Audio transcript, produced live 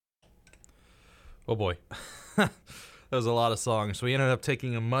Oh boy. That was a lot of songs. We ended up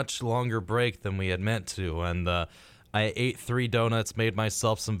taking a much longer break than we had meant to, and I ate 3 donuts, made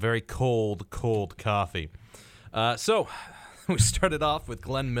myself some very cold coffee. So, we started off with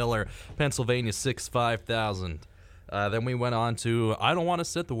Glenn Miller, Pennsylvania 65000. Then we went on to I Don't Want to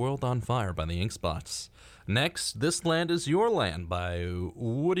Set the World on Fire by the Ink Spots. Next, This Land Is Your Land by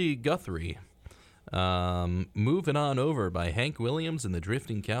Woody Guthrie. Moving on over by Hank Williams and the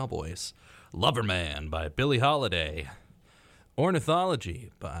Drifting Cowboys. Loverman by Billie Holiday.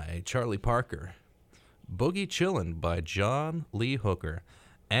 Ornithology by Charlie Parker. Boogie Chillin' by John Lee Hooker.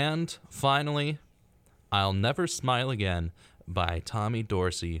 And finally, I'll Never Smile Again by Tommy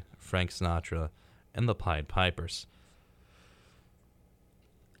Dorsey, Frank Sinatra, and the Pied Pipers.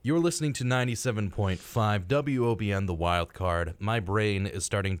 You're listening to 97.5 WOBN, The Wild Card. My brain is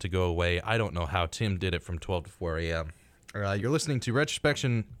starting to go away. I don't know how Tim did it from 12 to 4 a.m. You're listening to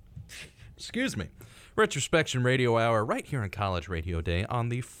Retrospection, Retrospection Radio Hour right here on College Radio Day on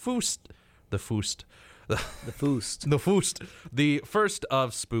the 1st of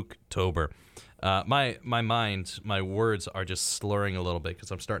Spooktober. My words are just slurring a little bit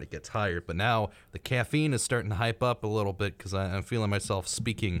because I'm starting to get tired. But now the caffeine is starting to hype up a little bit because I'm feeling myself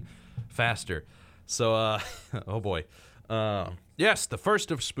speaking faster. So, oh boy. Yes, the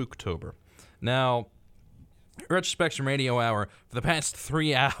 1st of Spooktober. Now, Retrospection Radio Hour, for the past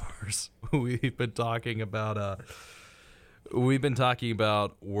 3 hours, we've been talking about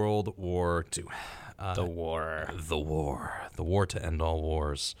World War II. The war to end all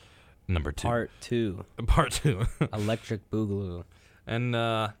wars. Number 2. Part 2. Electric Boogaloo. And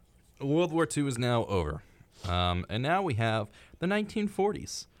World War II is now over. And now we have the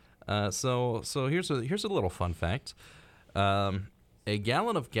 1940s. So here's a little fun fact. A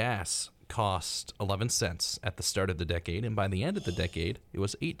gallon of gas cost 11 cents at the start of the decade, and by the end of the decade, it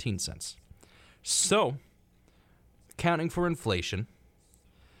was 18 cents. So, counting for inflation,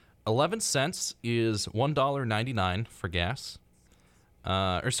 11 cents is $1.99 for gas.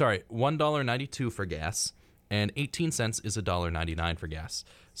 $1.92 for gas, and 18 cents is $1.99 for gas.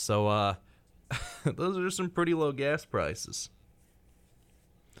 So, those are some pretty low gas prices.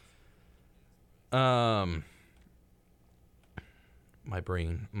 My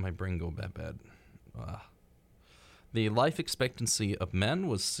brain go bad. The life expectancy of men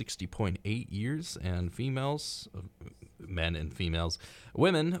was 60.8 years, and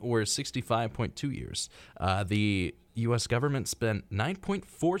women were 65.2 years. The U.S. government spent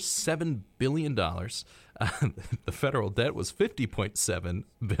 $9.47 billion. The federal debt was $50.7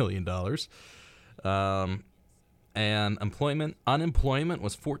 billion. And unemployment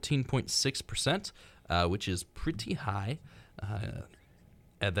was 14.6%, which is pretty high.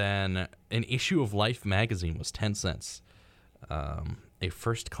 And then an issue of Life magazine was 10 cents. A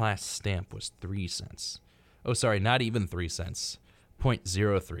first-class stamp was 3 cents. Oh, sorry, not even 3 cents.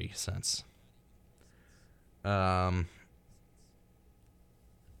 0.03 cents. Some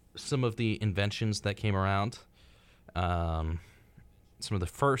of the inventions that came around. Some of the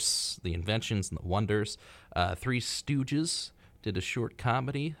firsts, the inventions, and the wonders. Three Stooges did a short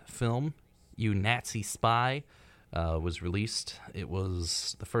comedy film, You Nazi Spy, was released. It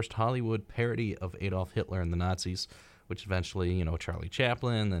was the first Hollywood parody of Adolf Hitler and the Nazis, which eventually, Charlie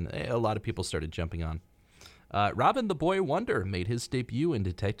Chaplin and a lot of people started jumping on. Robin the Boy Wonder made his debut in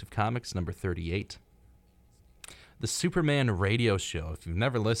Detective Comics number 38. The Superman radio show, if you've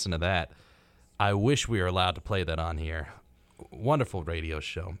never listened to that, I wish we were allowed to play that on here. Wonderful radio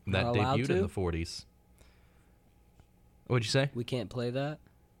show that debuted in the 40s. What'd you say? We can't play that?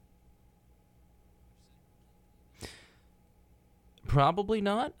 Probably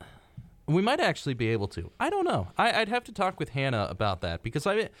not. We might actually be able to. I don't know. I'd have to talk with Hannah about that because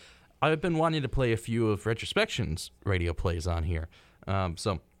I've been wanting to play a few of Retrospection's radio plays on here.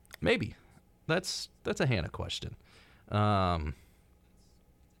 So maybe that's a Hannah question. Tom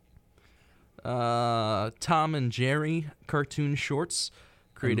and Jerry cartoon shorts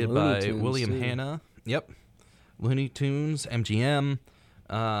created by William Hanna. Yep. Looney Tunes, MGM.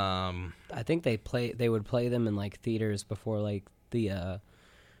 I think they would play them in like theaters before like the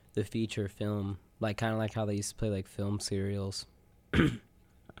feature film, like kind of like how they used to play like film serials.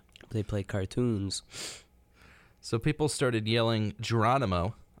 They play cartoons. So people started yelling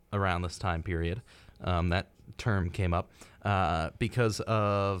Geronimo around this time period. That term came up because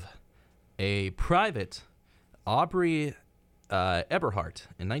of a private, Aubrey Eberhardt,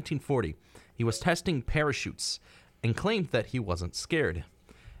 in 1940. He was testing parachutes and claimed that he wasn't scared.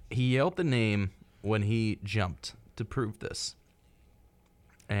 He yelled the name when he jumped to prove this.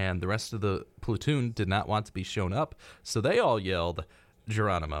 And the rest of the platoon did not want to be shown up, so they all yelled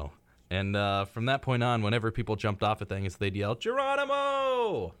Geronimo And from that point on, whenever people jumped off of things, they'd yell,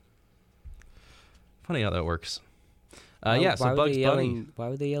 Geronimo! Funny how that works. So Bugs Bunny. Why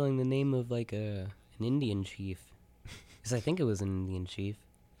were they yelling the name of like an Indian chief? Because I think it was an Indian chief.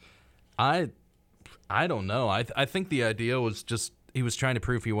 I don't know. I think the idea was just he was trying to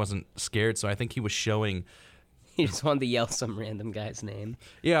prove he wasn't scared, so I think he was showing... He just wanted to yell some random guy's name.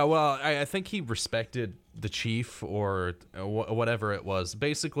 Yeah, well, I think he respected the chief or whatever it was.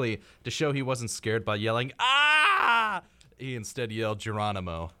 Basically, to show he wasn't scared by yelling, ah! He instead yelled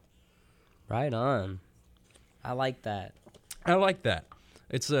Geronimo. Right on. I like that. I like that.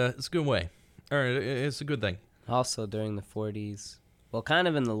 It's a good way. Or it's a good thing. Also, during the 40s, well, kind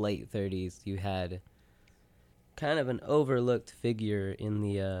of in the late 30s, you had kind of an overlooked figure in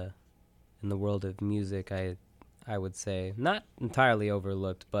the world of music, I would say. Not entirely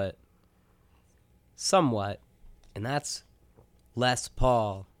overlooked, but somewhat. And that's Les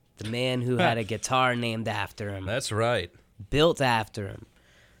Paul, the man who had a guitar named after him. That's right. Built after him.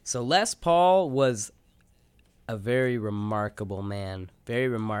 So Les Paul was a very remarkable man.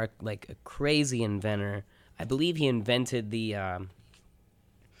 Like a crazy inventor. I believe he invented the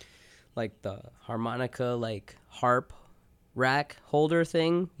harmonica, harp rack holder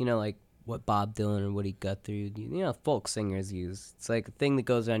thing. You know, like what Bob Dylan and Woody Guthrie, folk singers use. It's like a thing that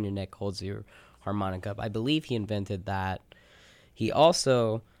goes around your neck, holds your harmonica up. I believe he invented that. He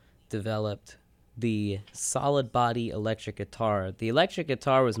also developed the solid body electric guitar. The electric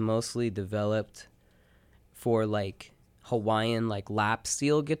guitar was mostly developed for Hawaiian lap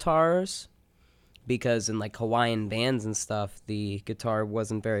steel guitars, because in Hawaiian bands and stuff, the guitar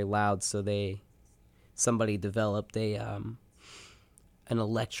wasn't very loud, so somebody developed an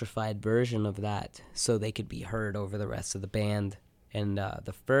electrified version of that so they could be heard over the rest of the band. And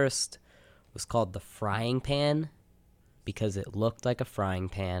the first was called the frying pan because it looked like a frying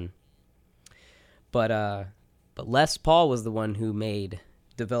pan. But Les Paul was the one who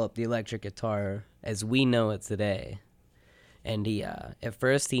developed the electric guitar as we know it today. And he at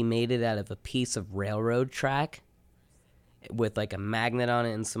first he made it out of a piece of railroad track with a magnet on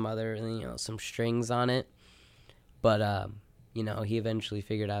it and some other some strings on it. But he eventually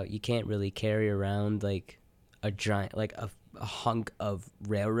figured out you can't really carry around a giant a hunk of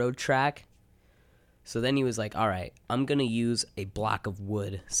railroad track. So then he was like, all right, I'm gonna use a block of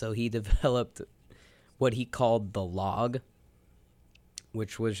wood. So he developed what he called the log,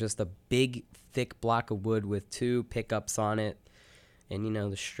 which was just a big, thick block of wood with two pickups on it and,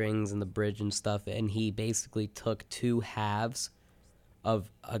 the strings and the bridge and stuff. And he basically took two halves of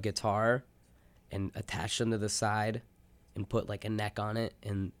a guitar and attached them to the side and put a neck on it.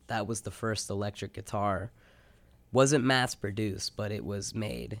 And that was the first electric guitar. Wasn't mass-produced, but it was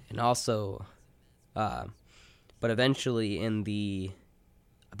made. And also, but eventually in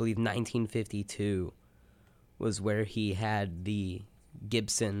I believe 1952 was where he had the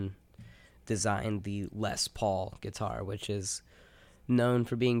Gibson designed the Les Paul guitar, which is known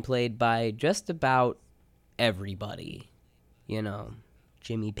for being played by just about everybody.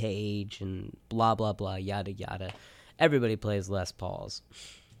 Jimmy Page and blah, blah, blah, yada, yada. Everybody plays Les Pauls.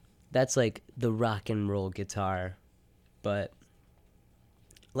 That's the rock and roll guitar. But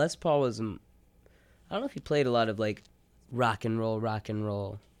Les Paul was, I don't know if he played a lot of rock and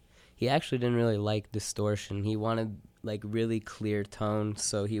roll. He actually didn't really like distortion. He wanted really clear tone,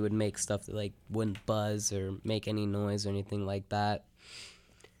 so he would make stuff that wouldn't buzz or make any noise or anything like that.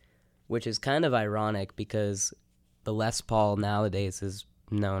 Which is kind of ironic because the Les Paul nowadays is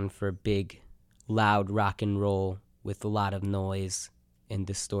known for big, loud rock and roll with a lot of noise and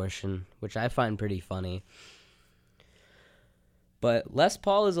distortion, which I find pretty funny. But Les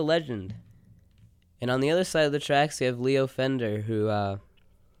Paul is a legend. And on the other side of the tracks, you have Leo Fender, who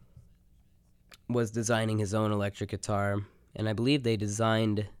was designing his own electric guitar. And I believe they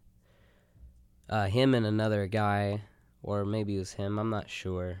designed him and another guy, or maybe it was him, I'm not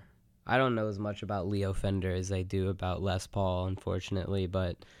sure. I don't know as much about Leo Fender as I do about Les Paul, unfortunately,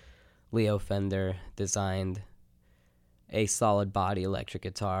 but Leo Fender designed a solid body electric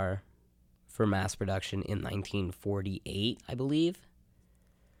guitar for mass production in 1948, I believe.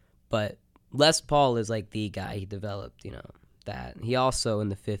 But Les Paul is the guy. He developed, that. He also in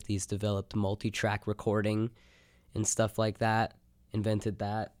the 50s developed multi-track recording and stuff like that, invented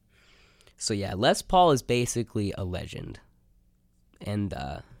that. So yeah, Les Paul is basically a legend. And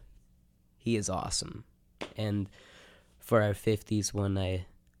he is awesome. And for our 50s one,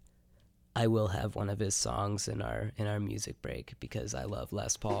 I will have one of his songs in our music break because I love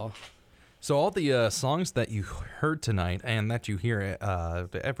Les Paul. So all the songs that you heard tonight and that you hear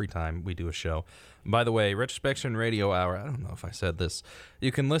every time we do a show, by the way, Retrospection Radio Hour, I don't know if I said this,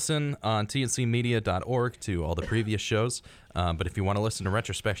 you can listen on tncmedia.org to all the previous shows, but if you want to listen to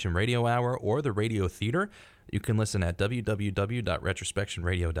Retrospection Radio Hour or the Radio Theater, you can listen at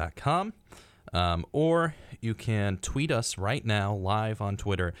www.retrospectionradio.com, or you can tweet us right now live on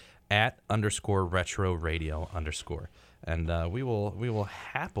Twitter @_retro_radio_, and we will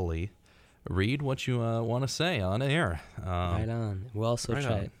happily read what you want to say on air. Right on. We'll also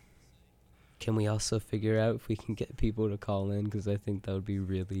try. Can we also figure out if we can get people to call in? Because I think that would be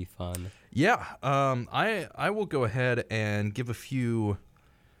really fun. Yeah. I will go ahead and give a few.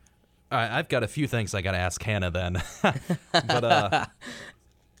 I've got a few things I got to ask Hannah then, but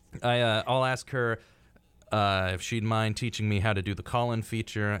I'll ask her if she'd mind teaching me how to do the call-in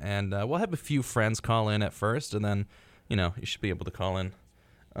feature, and we'll have a few friends call in at first, and then you should be able to call in.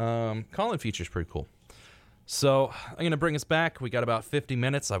 Call-in feature is pretty cool. So I'm going to bring us back. We got about 50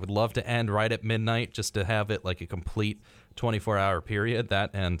 minutes. I would love to end right at midnight just to have it like a complete 24-hour period.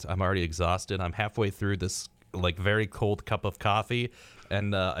 And I'm already exhausted. I'm halfway through this like very cold cup of coffee,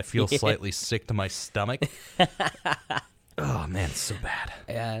 and I feel slightly sick to my stomach. Oh, man, it's so bad.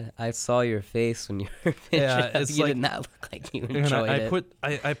 Yeah, I saw your face when you were finishing. It's you like, did not look like you enjoyed it.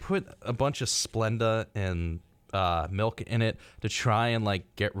 I put a bunch of Splenda and milk in it to try and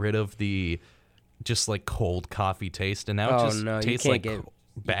like get rid of the just like cold coffee taste, and now it just tastes like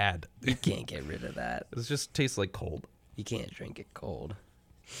bad. You can't get rid of that. It just tastes like cold. You can't drink it cold.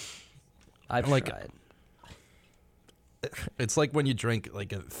 I've tried. It's like when you drink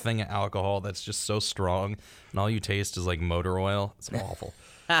like a thing of alcohol that's just so strong, and all you taste is like motor oil. It's awful.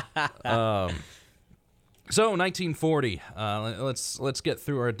 So 1940. Let's get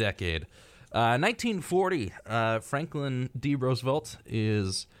through our decade. 1940. Franklin D. Roosevelt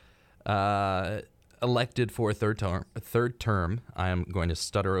is elected for a third term. I am going to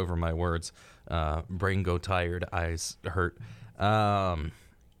stutter over my words. Brain go tired, eyes hurt.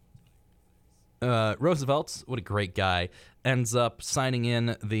 Roosevelt, what a great guy, ends up signing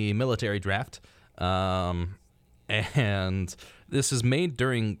in the military draft. And this is made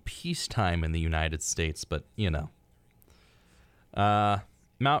during peacetime in the United States, but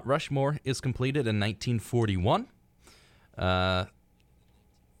Mount Rushmore is completed in 1941.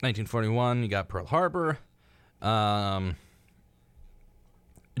 1941, you got Pearl Harbor.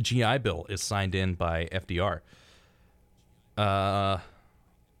 GI Bill is signed in by FDR.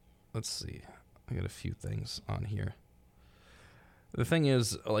 Let's see. I got a few things on here. The thing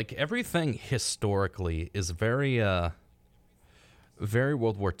is, like, everything historically is very World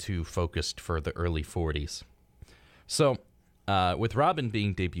War II focused for the early 40s. So, with Robin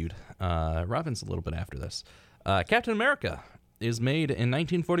being debuted, Robin's a little bit after this. Captain America is made in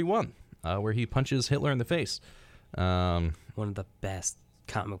 1941, where he punches Hitler in the face. One of the best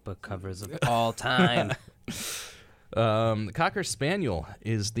comic book covers of all time. The Cocker Spaniel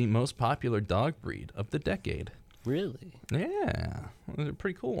is the most popular dog breed of the decade. Really? Yeah,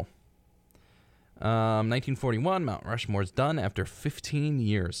 pretty cool. 1941, Mount Rushmore's done after 15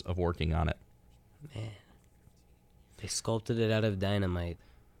 years of working on it. Man, they sculpted it out of dynamite.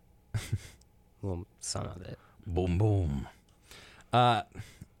 Well, some of it. Boom, boom.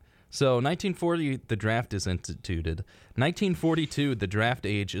 So 1940, the draft is instituted. 1942, the draft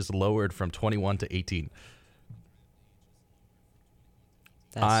age is lowered from 21 to 18.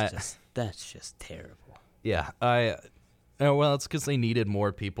 That's just terrible. Yeah, well, it's because they needed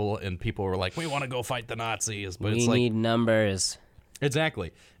more people, and people were like, "We want to go fight the Nazis," but we need numbers.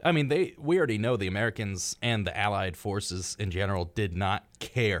 Exactly. I mean, we already know the Americans and the Allied forces in general did not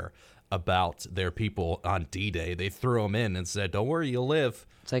care about their people on D-Day. They threw them in and said, "Don't worry, you'll live."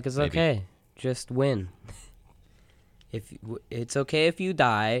 It's like, it's okay. Just win. It's okay if you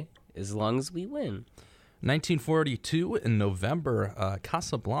die, as long as we win. 1942 in November,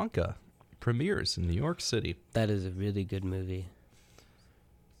 Casablanca premieres in New York City. That is a really good movie.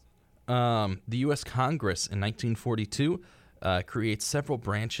 The U.S. Congress in 1942 creates several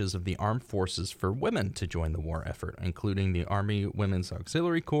branches of the armed forces for women to join the war effort, including the Army Women's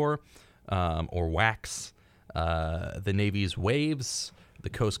Auxiliary Corps, or WACS, the Navy's Waves,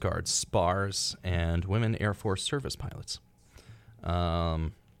 the Coast Guard's SPARS, and Women Air Force Service Pilots.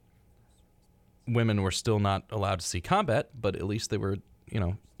 Women were still not allowed to see combat, but at least they were,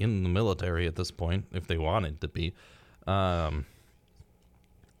 in the military at this point, if they wanted to be.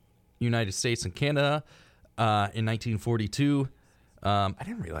 United States and Canada in 1942. I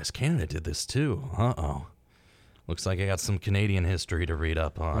didn't realize Canada did this too. Uh-oh. Looks like I got some Canadian history to read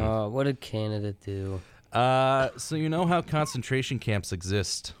up on. What did Canada do? So you know how concentration camps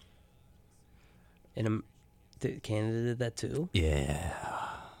exist? Canada did that too? Yeah.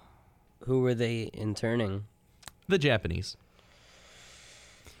 Who were they interning? The Japanese.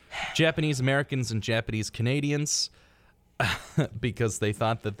 Japanese Americans and Japanese Canadians, because they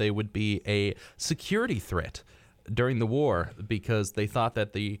thought that they would be a security threat during the war, because they thought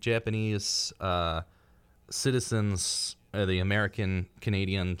that the Japanese citizens, the American,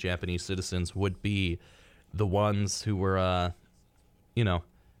 Canadian, Japanese citizens would be the ones who were,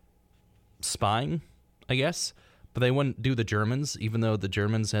 spying, I guess. But they wouldn't do the Germans, even though the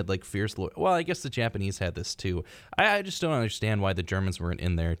Germans had like fierce. Well, I guess the Japanese had this too. I just don't understand why the Germans weren't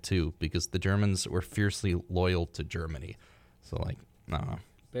in there too, because the Germans were fiercely loyal to Germany. So like, I don't know.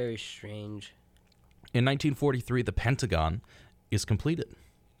 Very strange. In 1943, the Pentagon is completed.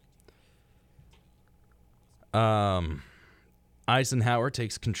 Eisenhower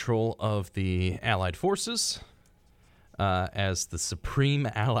takes control of the Allied forces as the Supreme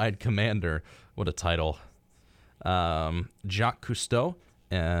Allied Commander. What a title. Jacques Cousteau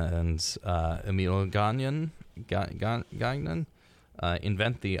and Émile Gagnon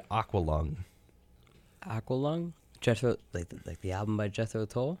invent the aqualung. Aqualung? Jethro, like the album by Jethro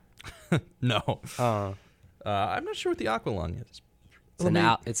Tull? No. I'm not sure what the aqualung is.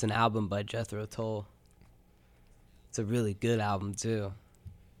 It's an album by Jethro Tull. It's a really good album too.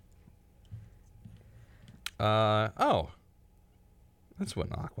 That's what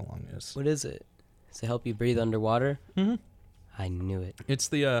an aqualung is. What is it? Does it help you breathe underwater? Mm-hmm. I knew it. It's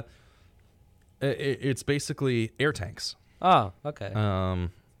the it's basically air tanks. Oh, okay.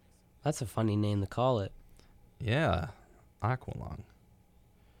 That's a funny name to call it. Yeah, aqualung.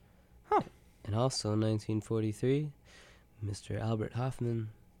 Huh. And also in 1943, Mr. Albert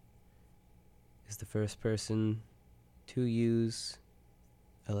Hoffman is the first person to use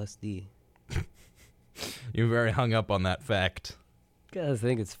LSD. You're very hung up on that fact. I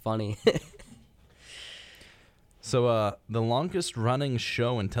think it's funny. So, the longest running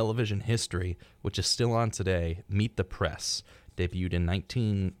show in television history, which is still on today, Meet the Press, debuted in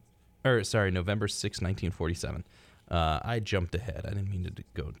November 6, 1947. I jumped ahead. I didn't mean to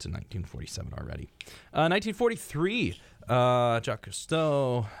go to 1947 already. 1943, Jacques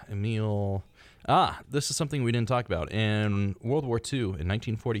Cousteau, Emile. This is something we didn't talk about. In World War II, in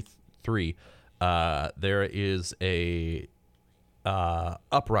 1943, there is a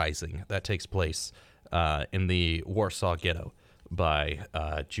uprising that takes place in the Warsaw Ghetto by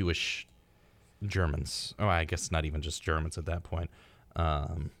Jewish Germans. Oh, I guess not even just Germans at that point.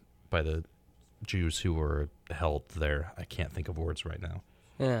 By the Jews who were held there. I can't think of words right now.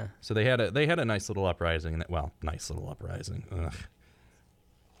 Yeah. So they had a nice little uprising. Nice little uprising.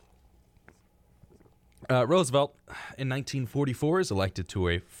 Roosevelt in 1944 is elected to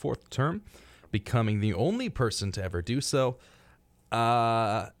a fourth term, becoming the only person to ever do so.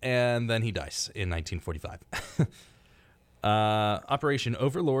 And then he dies in 1945. Operation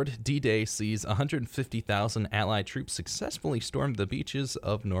Overlord D-Day sees 150,000 Allied troops successfully storm the beaches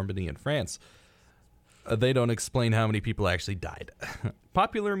of Normandy in France. They don't explain how many people actually died.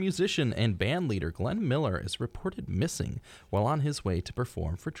 Popular musician and band leader Glenn Miller is reported missing while on his way to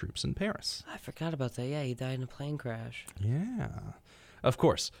perform for troops in Paris. I forgot about that. Yeah, he died in a plane crash. Yeah. Of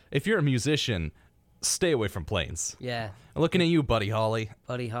course, if you're a musician, stay away from planes. Yeah. I'm looking at you, Buddy Holly.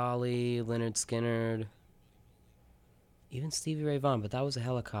 Buddy Holly, Leonard Skinner, even Stevie Ray Vaughan, but that was a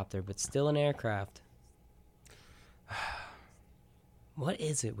helicopter, but still an aircraft. What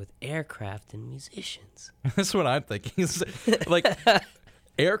is it with aircraft and musicians? That's what I'm thinking. Like,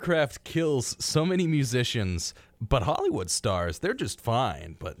 aircraft kills so many musicians, but Hollywood stars, they're just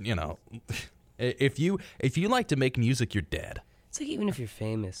fine. But, if you like to make music, you're dead. It's like even if you're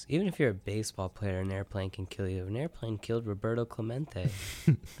famous, even if you're a baseball player, an airplane can kill you. An airplane killed Roberto Clemente.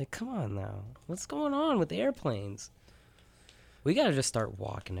 Like, come on now. What's going on with airplanes? We got to just start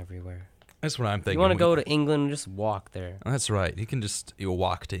walking everywhere. That's what I'm thinking. You want to go to England, just walk there. That's right. You can just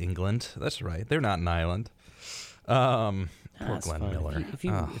walk to England. That's right. They're not an island. Poor Glenn Miller.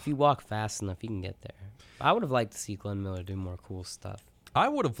 If you walk fast enough, you can get there. I would have liked to see Glenn Miller do more cool stuff. I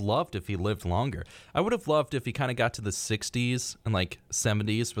would have loved if he lived longer. I would have loved if he kind of got to the 60s and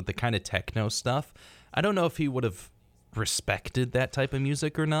 70s with the kind of techno stuff. I don't know if he would have respected that type of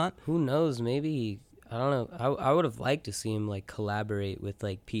music or not. Who knows? Maybe, I don't know. I would have liked to see him collaborate with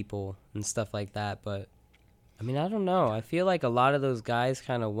people and stuff like that. But, I mean, I don't know. I feel like a lot of those guys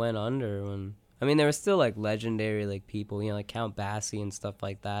kind of went under when... I mean, there were still legendary people, like Count Basie and stuff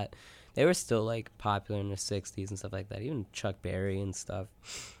like that. They were still popular in the 60s and stuff like that. Even Chuck Berry and stuff.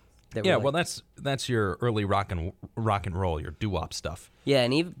 Yeah, well, that's your early rock and roll, your doo-wop stuff. Yeah,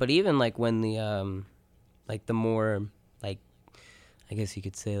 and even when the the more I I guess you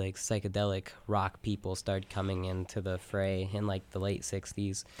could say like psychedelic rock people started coming into the fray in like the late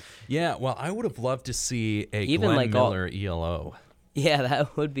 60s. Yeah, well, I would have loved to see a Even Glenn like Miller ELO. Yeah,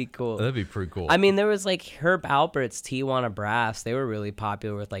 that would be cool. That'd be pretty cool. I mean, there was like Herb Alpert's Tijuana Brass. They were really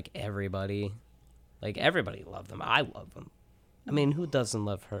popular with like everybody. Like everybody loved them. I love them. I mean, who doesn't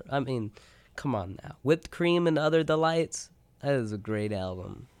love her? I mean, come on now. Whipped Cream and Other Delights. That is a great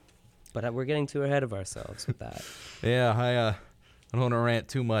album. But we're getting too ahead of ourselves with that. Yeah, I don't want to rant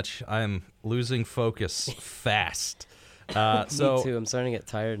too much. I'm losing focus fast. Me too. I'm starting to get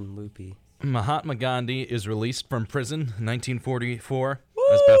tired and loopy. Mahatma Gandhi is released from prison in 1944. Woo!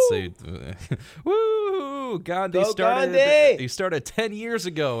 I was about to say, woo! Gandhi started. Gandhi! He started 10 years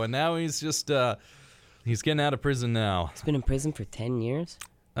ago, and now he's just he's getting out of prison now. He's been in prison for 10 years?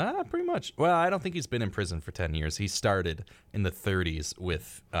 Pretty much. Well, I don't think he's been in prison for 10 years. He started in the 30s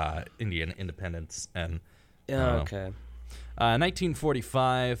with Indian independence and. Okay.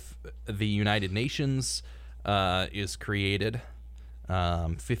 1945, the United Nations is created.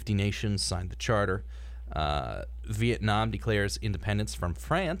 50 nations signed the charter. Vietnam declares independence from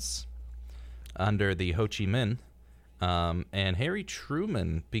France under the Ho Chi Minh. And Harry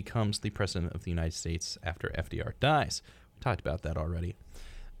Truman becomes the president of the United States after FDR dies. We talked about that already.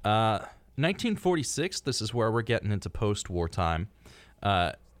 1946, this is where we're getting into post-war time.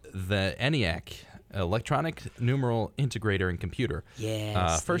 The ENIAC, Electronic Numeral Integrator and Computer.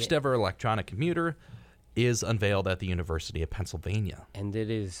 Yes. First ever electronic computer is unveiled at the University of Pennsylvania. And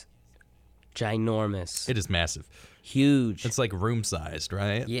it is ginormous. It is massive. Huge. It's like room-sized,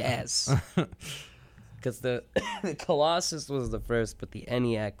 right? Yes. Because the Colossus was the first, but the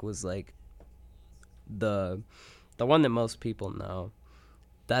ENIAC was like the one that most people know.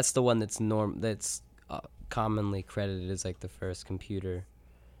 That's the one that's commonly credited as like the first computer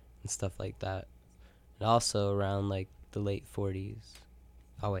and stuff like that. And also around like the late 40s.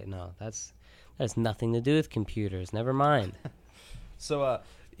 Oh wait, no, that has nothing to do with computers. Never mind. So,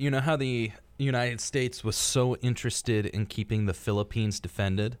 you know how the United States was so interested in keeping the Philippines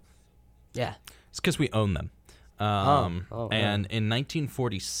defended? Yeah. It's because we own them. And in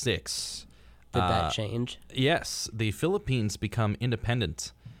 1946... Did that change? Yes. The Philippines become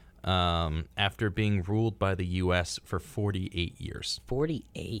independent after being ruled by the U.S. for 48 years.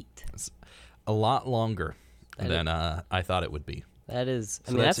 48? It's a lot longer than I thought it would be. That is...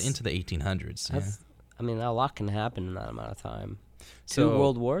 So that's into the 1800s. Yeah. I mean, a lot can happen in that amount of time. So, 2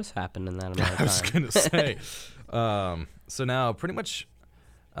 world wars happened in that amount of time. I was going to say. So now, pretty much,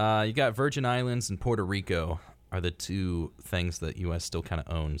 you got Virgin Islands and Puerto Rico are the two things that U.S. still kind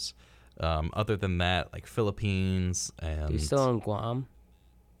of owns. Other than that, like Philippines and... Do you still own Guam?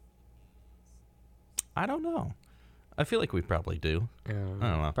 I don't know. I feel like we probably do. I don't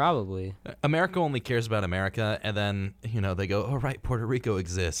know. Probably. America only cares about America, and then, they go, oh, right, Puerto Rico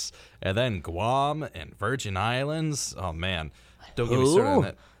exists. And then Guam and Virgin Islands. Oh, man. Don't get me started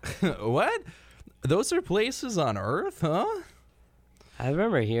on that. What? Those are places on Earth, huh? I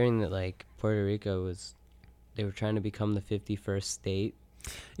remember hearing that, like, Puerto Rico they were trying to become the 51st state.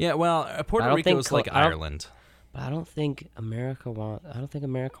 Yeah, well, Puerto Rico is like Ireland. But I don't think America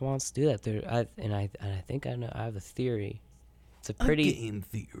wants to do that. I think I know. I have a theory. It's a pretty game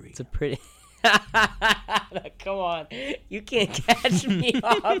theory. It's a pretty. Come on, you can't catch me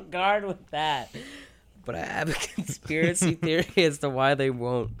off guard with that. But I have a conspiracy theory as to why they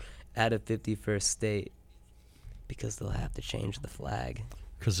won't add a 51st state. Because they'll have to change the flag.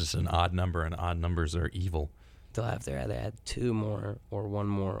 Because it's an odd number, and odd numbers are evil. They'll have to either add 2 more or 1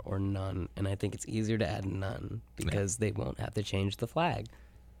 more or none. And I think it's easier to add none because they won't have to change the flag.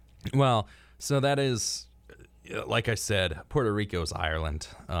 Well, so that is, like I said, Puerto Rico's Ireland.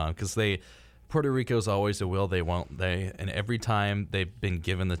 Because Puerto Rico's always a will they, won't they. And every time they've been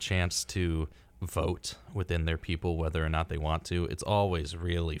given the chance to vote within their people, whether or not they want to, it's always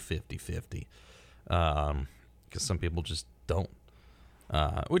really 50-50. Because some people just don't.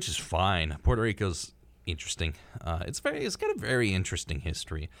 Which is fine. Puerto Rico's interesting. It's got a very interesting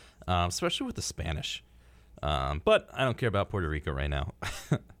history, especially with the Spanish. But I don't care about Puerto Rico right now.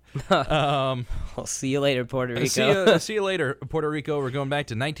 I'll see you later, Puerto Rico. See you later, Puerto Rico. We're going back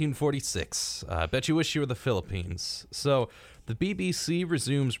to 1946. Bet you wish you were the Philippines. So the BBC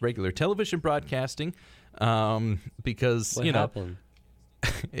resumes regular television broadcasting because what happened?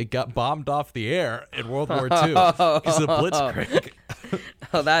 It got bombed off the air in World War II because of the Blitzkrieg.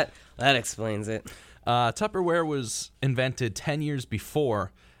 Oh, that explains it. Tupperware was invented 10 years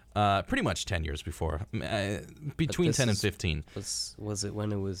before, pretty much 10 years before, between 10 and 15. Was it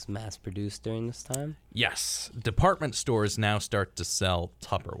when it was mass-produced during this time? Yes. Department stores now start to sell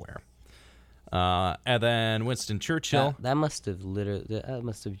Tupperware. And then Winston Churchill. That must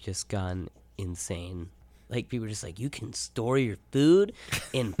have just gone insane. Like, people were just like, you can store your food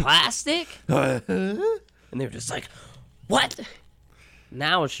in plastic? And they were just like, what?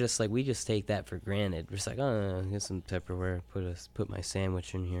 Now it's just like, we just take that for granted. We're just like, oh, here's some Tupperware. Put my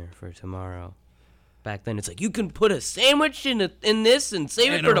sandwich in here for tomorrow. Back then, it's like, you can put a sandwich in this and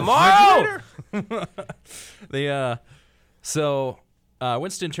save it for tomorrow.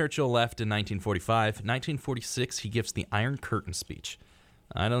 Winston Churchill left in 1945. 1946, he gives the Iron Curtain speech.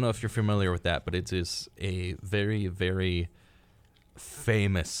 I don't know if you're familiar with that, but it is a very, very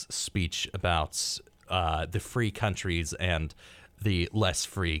famous speech about the free countries and the less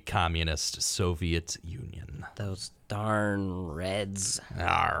free communist Soviet Union. Those darn Reds.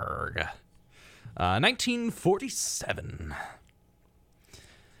 Arrgh. 1947.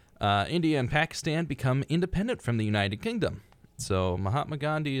 India and Pakistan become independent from the United Kingdom. So Mahatma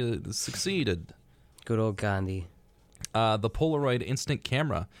Gandhi succeeded. Good old Gandhi. The Polaroid instant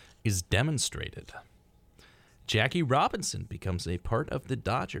camera is demonstrated. Jackie Robinson becomes a part of the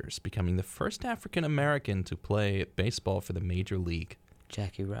Dodgers, becoming the first African American to play baseball for the major league.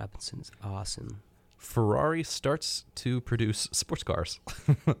 Jackie Robinson's awesome. Ferrari starts to produce sports cars.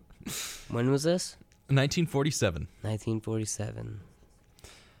 When was this? 1947. 1947.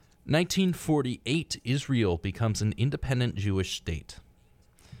 1948, Israel becomes an independent Jewish state.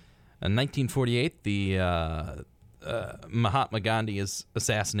 In 1948, the Mahatma Gandhi is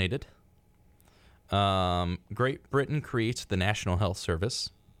assassinated. Great Britain creates the National Health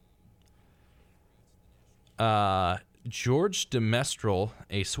Service. George de Mestral,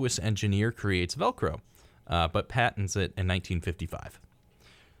 a Swiss engineer, creates Velcro, but patents it in 1955.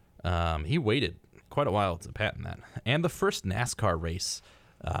 He waited quite a while to patent that. And the first NASCAR race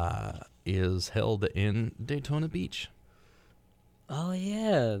is held in Daytona Beach. Oh,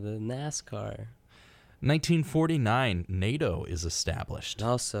 yeah, the NASCAR. 1949, NATO is established.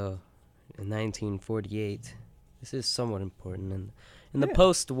 Also, in 1948, this is somewhat important. In the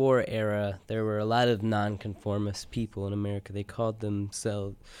post-war era, there were a lot of nonconformist people in America. They called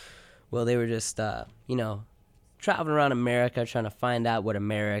themselves, well, they were just, traveling around America trying to find out what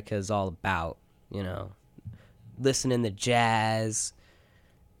America is all about, listening to jazz.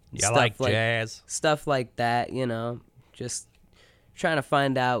 Yeah, I like jazz. Stuff like that, just trying to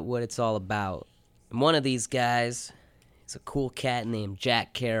find out what it's all about. And one of these guys is a cool cat named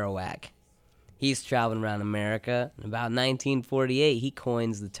Jack Kerouac. He's traveling around America. In about 1948, he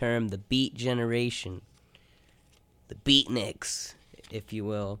coins the term the Beat Generation. The Beatniks, if you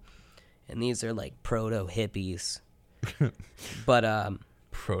will. And these are like proto-hippies. But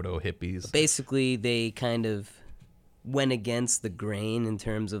proto-hippies. Basically, they kind of went against the grain in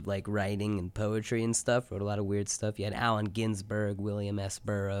terms of like writing and poetry and stuff. Wrote a lot of weird stuff. You had Allen Ginsberg, William S.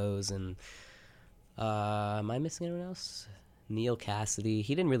 Burroughs, and am I missing anyone else? Neil Cassidy.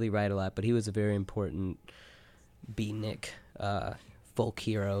 He didn't really write a lot, but he was a very important beatnik folk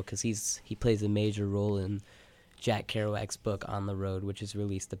hero because he plays a major role in Jack Kerouac's book On the Road, which is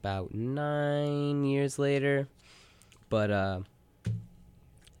released about 9 years later. But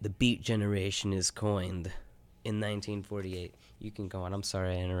the Beat Generation is coined in 1948. You can go on. I'm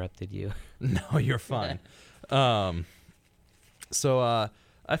sorry I interrupted you. No, you're fine. So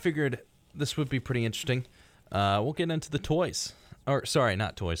I figured this would be pretty interesting. We'll get into the toys. Or, sorry,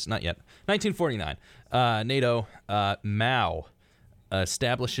 not toys. Not yet. 1949. NATO, Mao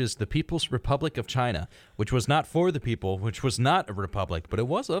establishes the People's Republic of China, which was not for the people, which was not a republic, but it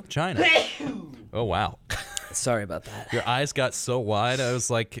was of China. Oh, wow. Sorry about that. Your eyes got so wide, I was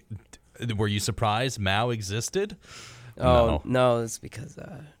like, were you surprised Mao existed? Oh, no, it's because,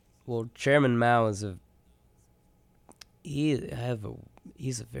 Chairman Mao is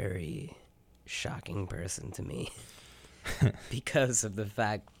he's a very shocking person to me because of the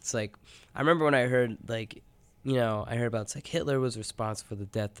fact it's like, I remember when I heard about it's like Hitler was responsible for the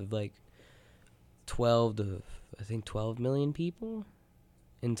death of like 12 million people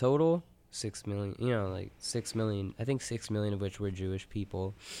in total. 6 million, 6 million, I think 6 million of which were Jewish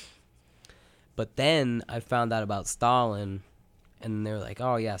people. But then I found out about Stalin, and they were like,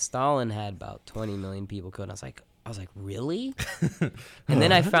 oh yeah, Stalin had about 20 million people killed. And I was like, really? And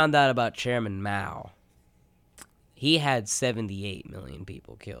then I found out about Chairman Mao. He had 78 million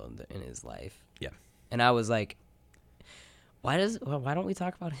people killed in his life. Yeah. And I was like, why don't we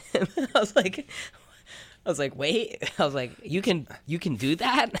talk about him? I was like, wait. I was like, you can do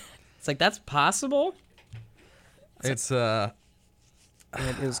that? It's like, that's possible? It's And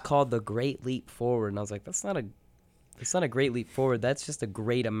it was called The Great Leap Forward, and I was like, it's not a great leap forward. That's just a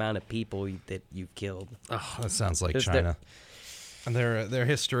great amount of people that you've killed. Oh, that sounds like China. Their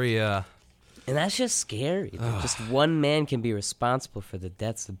history And that's just scary. That just one man can be responsible for the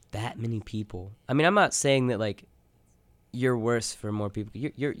deaths of that many people. I mean, I'm not saying that like you're worse for more people.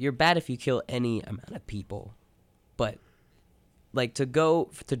 You're bad if you kill any amount of people, but like to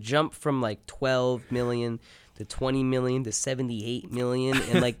jump from like 12 million to 20 million to 78 million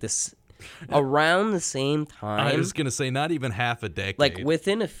in like this around the same time. I was gonna say not even half a decade. Like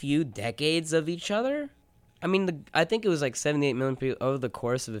within a few decades of each other. I mean, I think it was like 78 million people over the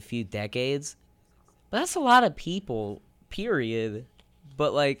course of a few decades. But that's a lot of people, period.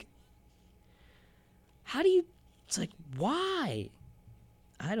 But, like, how do you... It's like, why?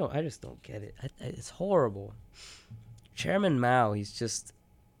 I just don't get it. It's horrible. Chairman Mao, he's just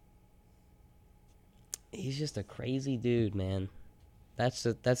a crazy dude, man. That's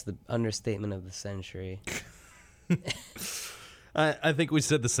the understatement of the century. I think we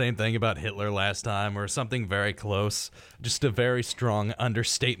said the same thing about Hitler last time, or something very close. Just a very strong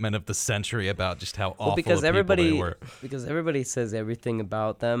understatement of the century about just how awful people they were. Because everybody says everything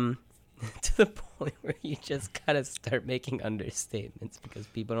about them to the point where you just gotta start making understatements because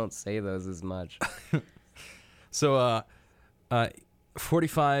people don't say those as much. So,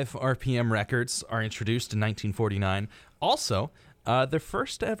 45 RPM records are introduced in 1949. Also, the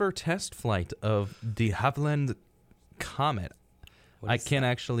first ever test flight of de Havilland Comet. I can't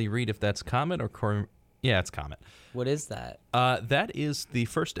actually read if that's Comet or yeah, it's Comet. What is that? That is the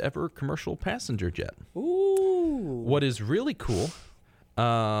first ever commercial passenger jet. Ooh. What is really cool,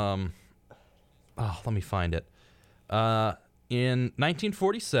 let me find it. In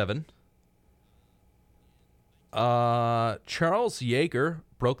 1947, Charles Yeager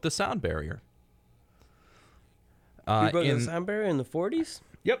broke the sound barrier. He broke the sound barrier in the 40s?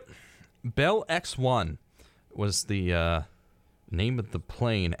 Yep. Bell X-1 was the name of the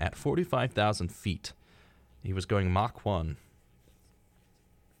plane at 45,000 feet. He was going Mach 1.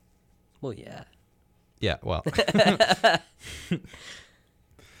 Well, yeah. Yeah, well.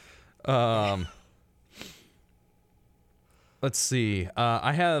 Let's see.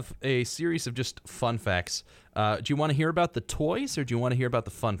 I have a series of just fun facts. Do you want to hear about the toys, or do you want to hear about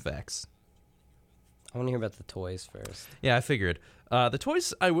the fun facts? I want to hear about the toys first. Yeah, I figured. The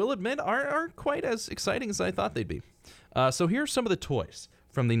toys, I will admit, aren't quite as exciting as I thought they'd be. So here's some of the toys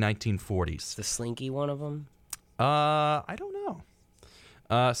from the 1940s. Is the Slinky one of them? I don't know.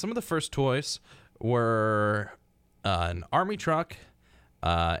 Some of the first toys were an army truck,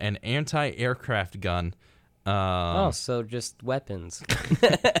 an anti-aircraft gun. So just weapons.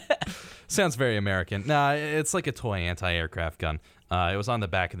 Sounds very American. Nah, it's like a toy anti-aircraft gun. It was on the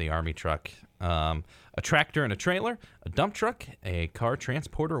back of the army truck. A tractor and a trailer, a dump truck, a car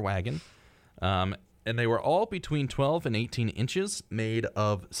transporter wagon, and they were all between 12 and 18 inches, made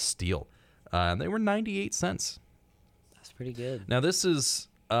of steel. They were 98 cents. That's pretty good. Now, this is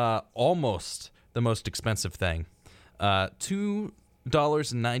almost the most expensive thing.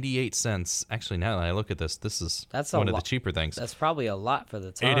 $2.98. Actually, now that I look at this is one of the cheaper things. That's probably a lot for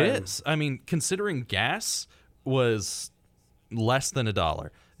the time. It is. I mean, considering gas was less than $1.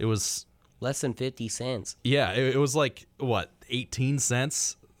 It was... less than 50 cents. Yeah, it was like, what, 18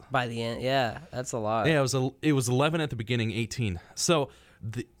 cents? By the end, yeah, that's a lot. Yeah, it was 11 at the beginning, 18. So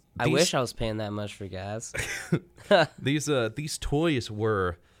I wish I was paying that much for gas. These toys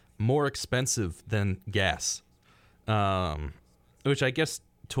were more expensive than gas, which I guess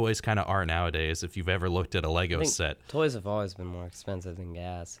toys kind of are nowadays. If you've ever looked at a Lego set, toys have always been more expensive than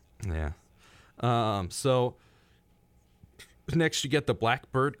gas. Yeah. So next you get the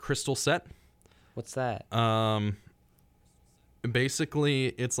Blackbird crystal set. What's that? Basically,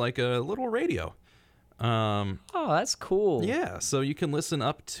 it's like a little radio. Oh, that's cool. Yeah, so you can listen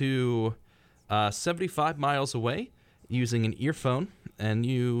up to 75 miles away using an earphone, and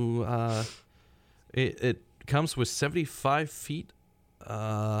it comes with 75 feet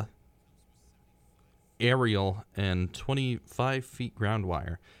aerial and 25 feet ground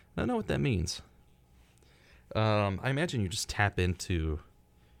wire. I don't know what that means. I imagine you just tap into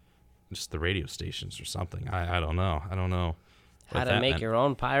just the radio stations or something. I don't know. How to make your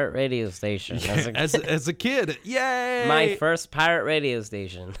own pirate radio station. As a kid. Yay! My first pirate radio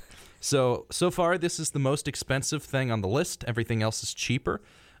station. So far, this is the most expensive thing on the list. Everything else is cheaper.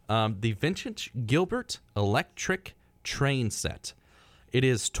 The Vintage Gilbert Electric Train Set. It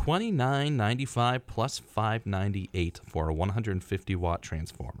is $29.95 plus $5.98 for a 150-watt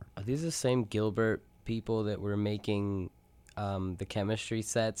transformer. Are these the same Gilbert people that were making the chemistry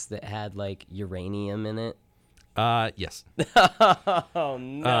sets that had, like, uranium in it? Yes. Oh,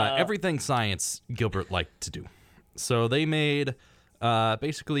 no. Everything science Gilbert liked to do. So they made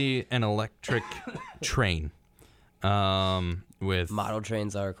basically an electric train. With model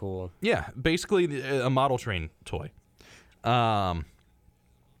trains are cool. Yeah, basically a model train toy. And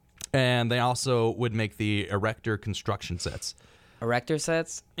they also would make the erector construction sets. Erector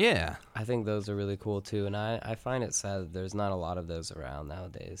sets? Yeah. I think those are really cool too, and I find it sad that there's not a lot of those around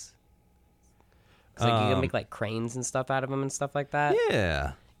nowadays. 'Cause, like, you can make like cranes and stuff out of them and stuff like that.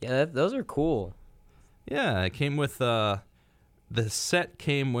 Yeah. Yeah, those are cool. Yeah, it came with the set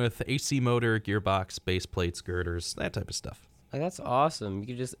came with AC motor, gearbox, base plates, girders, that type of stuff. Like, that's awesome. You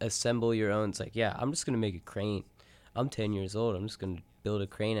can just assemble your own. It's like, yeah, I'm just gonna make a crane. I'm 10 years old. I'm just gonna build a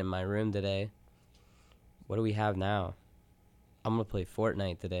crane in my room today. What do we have now? I'm gonna play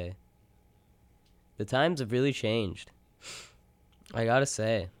Fortnite today. The times have really changed. I gotta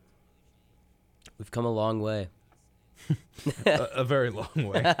say, we've come a long way. a very long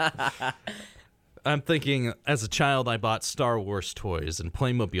way. I'm thinking, as a child, I bought Star Wars toys and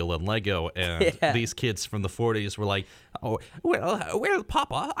Playmobil and Lego, and these kids from the 40s were like, "Oh, well,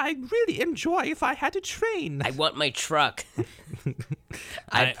 Papa, I'd really enjoy if I had a train. I want my truck.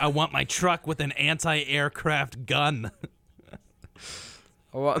 I want my truck with an anti-aircraft gun."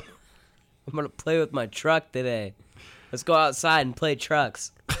 I'm gonna play with my truck today. Let's go outside and play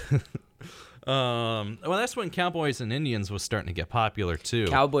trucks. Well, that's when Cowboys and Indians was starting to get popular too.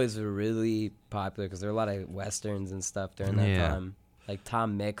 Cowboys were really popular because there were a lot of westerns and stuff during that time, like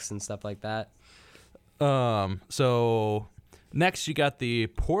Tom Mix and stuff like that. So next you got the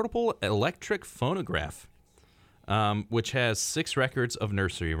portable electric phonograph, which has 6 records of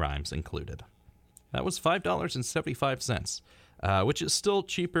nursery rhymes included. That was $5.75, which is still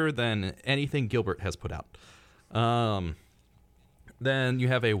cheaper than anything Gilbert has put out. Then you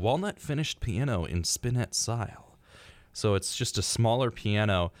have a walnut finished piano in spinet style. So it's just a smaller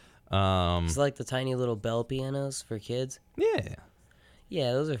piano. It's like the tiny little bell pianos for kids. Yeah.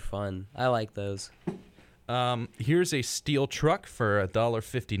 Yeah, those are fun. I like those. Here's a steel truck for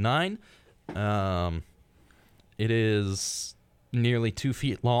 $1.59. It is nearly 2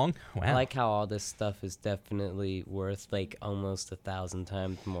 feet long. Wow. I like how all this stuff is definitely worth like almost 1,000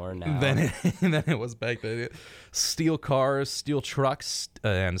 times more now than it was back then. Steel cars, steel trucks,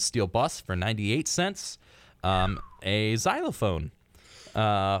 and steel bus for 98 cents. A xylophone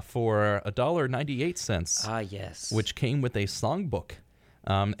for $1.98. Ah, yes. Which came with a songbook,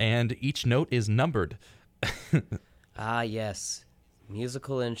 and each note is numbered. Ah, yes.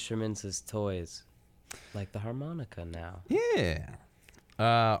 Musical instruments as toys. Like the harmonica now. Yeah.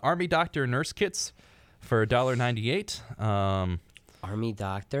 Army Doctor nurse kits for $1.98. Army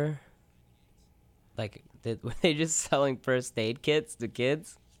Doctor? Like, were they just selling first aid kits to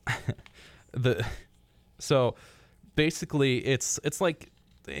kids? So basically it's like,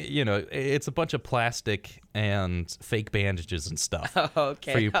 you know, it's a bunch of plastic and fake bandages and stuff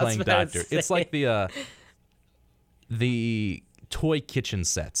okay. for you playing doctor. It's like the toy kitchen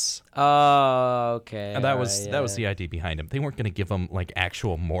sets. Oh, okay. And that was the idea behind them. They weren't going to give them like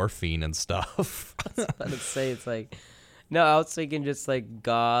actual morphine and stuff. I was about to say, it's like, no, I was thinking just like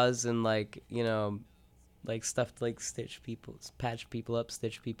gauze and like, you know, like stuff to like patch people up,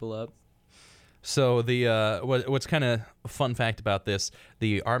 stitch people up. So the what's kind of a fun fact about this,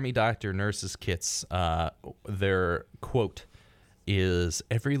 the Army Doctor nurses kits, their quote is,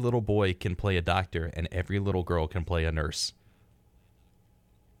 "Every little boy can play a doctor and every little girl can play a nurse."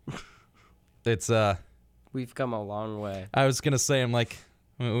 It's We've come a long way. I was gonna say, I'm like,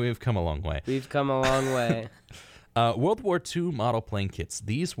 we've come a long way. We've come a long way. World War II model plane kits.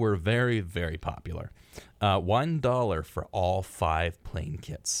 These were very, very popular. $1 for all 5 plane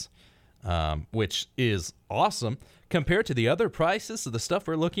kits, which is awesome compared to the other prices of the stuff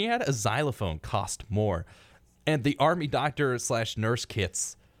we're looking at. A xylophone cost more, and the Army Doctor / nurse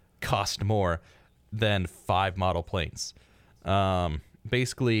kits cost more than 5 model planes.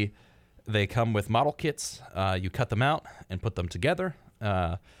 Basically, they come with model kits. You cut them out and put them together.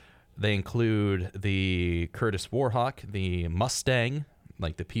 They include the Curtiss Warhawk, the Mustang,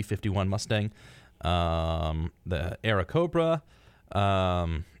 like the P-51 Mustang, the Airacobra,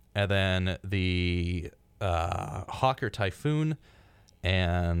 and then the Hawker Typhoon,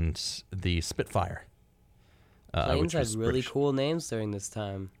 and the Spitfire. Planes had really cool names during this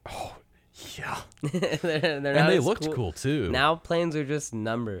time. Oh, yeah. they're and not they as looked cool. cool, too. Now planes are just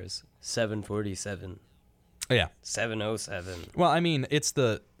numbers. 747. Yeah. 707. Well, I mean, it's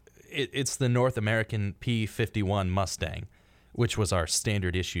the North American P-51 Mustang, which was our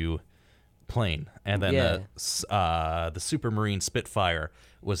standard issue plane, and then the Supermarine Spitfire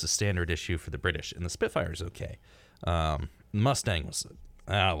was a standard issue for the British, and the Spitfire is okay. Mustang was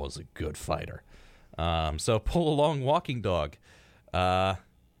a good fighter. So pull along walking dog.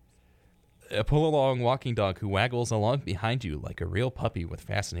 A pull-along walking dog who waggles along behind you like a real puppy with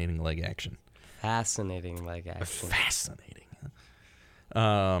fascinating leg action. Fascinating leg action. Fascinating.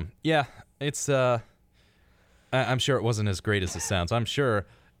 Yeah, it's... I'm sure it wasn't as great as it sounds. I'm sure,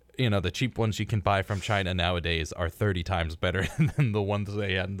 the cheap ones you can buy from China nowadays are 30 times better than the ones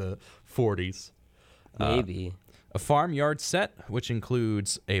they had in the 40s. Maybe. A farmyard set, which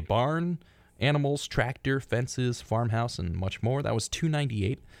includes a barn, animals, tractor, fences, farmhouse, and much more. That was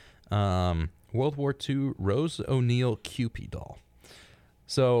 $298. World War II Rose O'Neal Kewpie doll.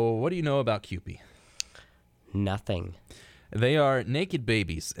 So what do you know about Kewpie? Nothing. They are naked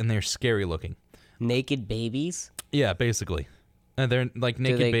babies, and they're scary looking. Naked babies? Yeah, basically. They're like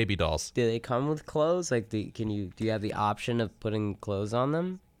naked baby dolls. Do they come with clothes? Like, do you have the option of putting clothes on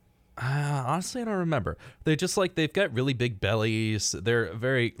them? Honestly, I don't remember. They've got really big bellies. They're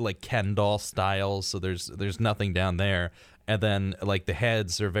very like Ken doll style, so there's nothing down there. And then like the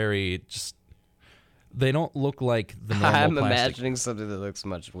heads are very just. They don't look like the normal I'm plastic. imagining something that looks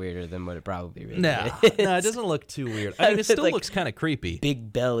much weirder than what it probably really is. No, it doesn't look too weird. I mean, it still looks kind of creepy.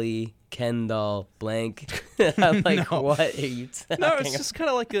 Big belly, Ken doll, blank. I'm like, No. what are you talking No, it's just kind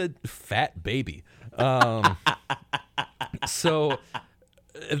of like a fat baby. So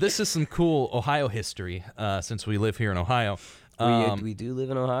this is some cool Ohio history since we live here in Ohio. We do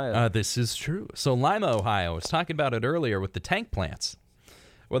live in Ohio. This is true. So Lima, Ohio, I was talking about it earlier with the tank plants.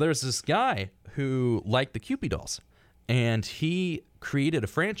 Well, there's this guy who liked the Kewpie dolls, and he created a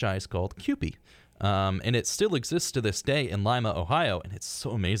franchise called Kewpie, and it still exists to this day in Lima, Ohio, and it's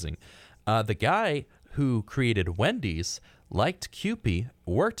so amazing. The guy who created Wendy's liked Kewpie,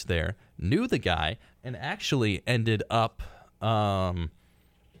 worked there, knew the guy, and actually ended up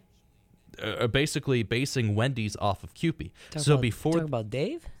basically basing Wendy's off of Kewpie. Talk about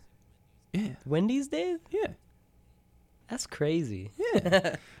Dave? Yeah. Wendy's Dave? Yeah. That's crazy.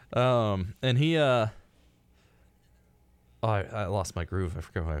 Yeah. And he I lost my groove. I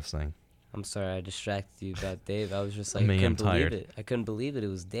forgot what I was saying. I'm sorry, I distracted you about Dave. I was just like, I'm tired. I couldn't believe it. It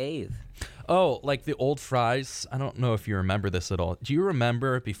was Dave. Oh, like the old fries. I don't know if you remember this at all. Do you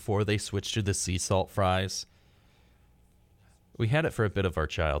remember before they switched to the sea salt fries? We had it for a bit of our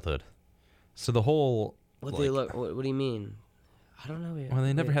childhood. So the whole What do you mean? I don't know. Well,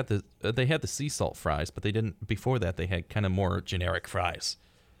 they never had they had the sea salt fries, but they didn't. Before that, they had kind of more generic fries.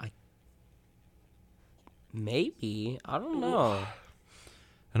 Maybe. I don't know.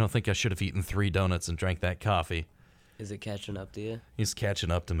 I don't think I should have eaten 3 donuts and drank that coffee. Is it catching up to you? He's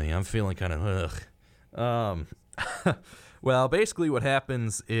catching up to me. I'm feeling kind of ugh. Well, basically what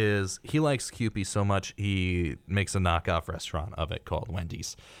happens is he likes Kewpie so much he makes a knockoff restaurant of it called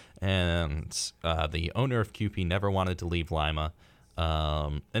Wendy's. And the owner of Kewpie never wanted to leave Lima.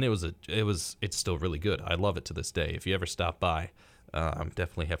 And it's still really good. I love it to this day. If you ever stop by,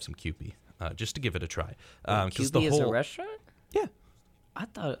 definitely have some Kewpie just to give it a try. Kewpie is a restaurant? Yeah. I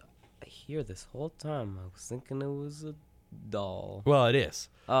thought here this whole time I was thinking it was a doll. Well, it is.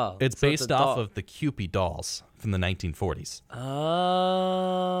 Oh, it's based off of the Kewpie dolls from the 1940s.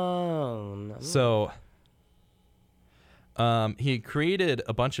 Oh. No. So he created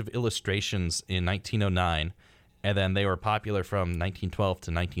a bunch of illustrations in 1909, and then they were popular from 1912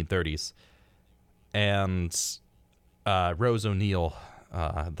 to 1930s. And Rose O'Neal,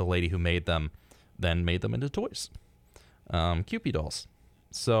 the lady who made them, then made them into toys. Kewpie dolls.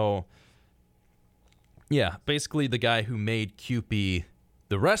 So, yeah, basically the guy who made Kewpie,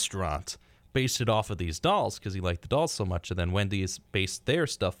 the restaurant, based it off of these dolls because he liked the dolls so much, and then Wendy's based their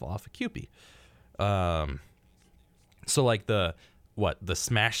stuff off of Kewpie. So like the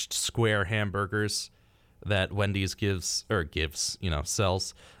smashed square hamburgers that Wendy's sells,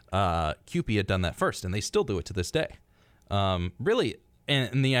 Kewpie had done that first, and they still do it to this day. Really,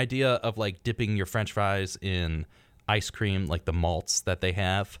 and the idea of like dipping your French fries in ice cream, like the malts that they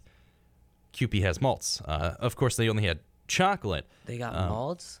have, Kewpie has malts. Of course, they only had chocolate. They got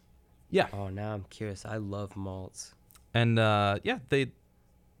malts? Yeah. Oh, now I'm curious. I love malts. And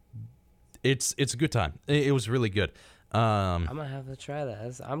it's a good time. It was really good. I'm gonna have to try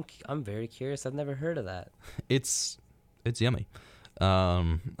that. I'm very curious. I've never heard of that. It's yummy.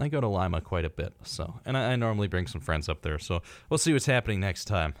 I go to Lima quite a bit, and I normally bring some friends up there. So we'll see what's happening next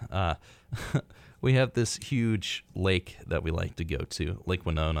time. We have this huge lake that we like to go to, Lake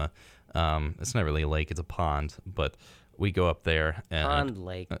Winona. It's not really a lake; it's a pond, but we go up there, and pond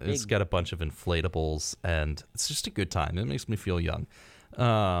lake. It's got a bunch of inflatables, and it's just a good time. It makes me feel young.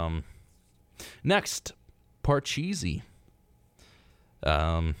 Next, Parcheesi.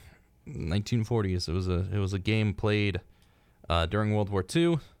 1940s. It was a game played during World War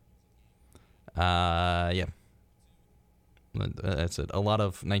II. Yeah. That's it. A lot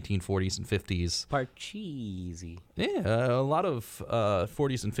of 1940s and 50s. Parcheesi. Yeah, a lot of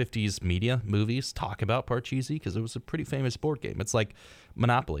 40s and 50s media movies talk about Parcheesi because it was a pretty famous board game. It's like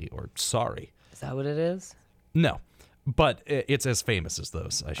Monopoly or Sorry. Is that what it is? No, but it's as famous as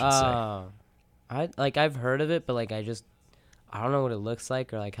those, I should say. I've heard of it, but like I don't know what it looks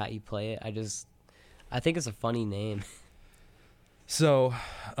like or like how you play it. I think it's a funny name. So,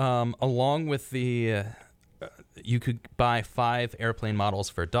 along with the, you could buy 5 airplane models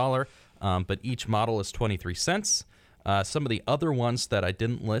for $1, but each model is 23 cents. Some of the other ones that I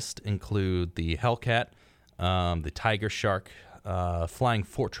didn't list include the Hellcat, the Tiger Shark, Flying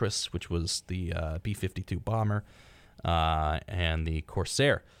Fortress, which was the B-52 bomber, and the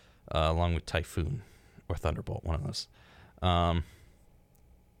Corsair, along with Typhoon or Thunderbolt, one of those.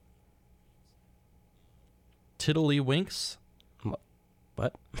 Tiddlywinks.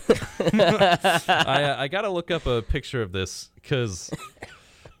 What? I gotta look up a picture of this because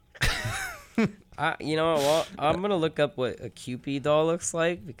you know what? Well, I'm gonna look up what a Cupid doll looks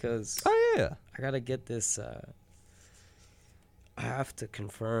like because yeah, I gotta get this. I have to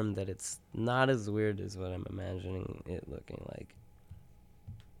confirm that it's not as weird as what I'm imagining it looking like.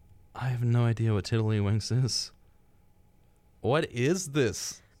 I have no idea what Tiddlywinks is. What is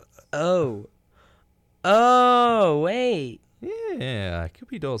this? Oh, wait. Yeah,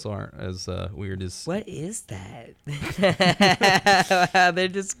 Cupid dolls aren't as weird as... What is that? They're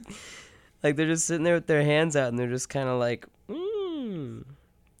just sitting there with their hands out, and they're just kind of like,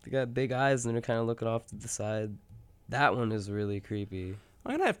 They got big eyes, and they're kind of looking off to the side. That one is really creepy.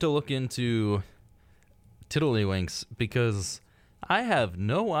 I'm gonna have to look into Tiddlywinks because I have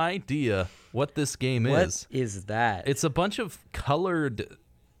no idea what this game is. What is that? It's a bunch of colored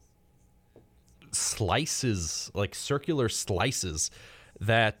slices, like circular slices,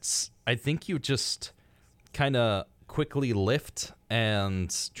 that I think you just kind of quickly lift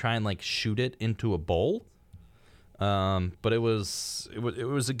and try and like shoot it into a bowl. But it was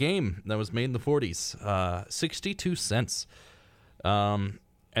a game that was made in the 40s. 62 cents. And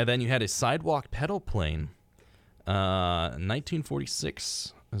then you had a sidewalk pedal plane.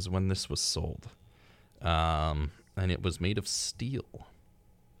 1946 is when this was sold. And it was made of steel.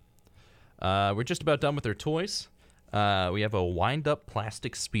 We're just about done with our toys. We have a wind-up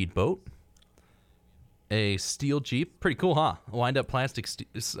plastic speedboat, a steel Jeep. Pretty cool, huh? A wind-up plastic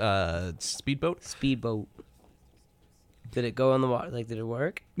speedboat. Speedboat. Did it go in the water? Like, did it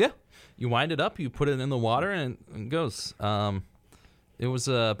work? Yeah. You wind it up, you put it in the water, and it goes. It was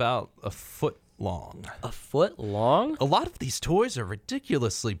about a foot long. A foot long? A lot of these toys are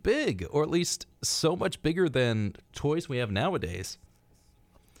ridiculously big, or at least so much bigger than toys we have nowadays.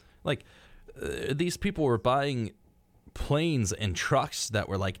 Like, these people were buying planes and trucks that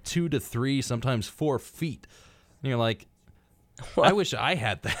were like 2 to 3, sometimes 4 feet. And you're like, what? I wish I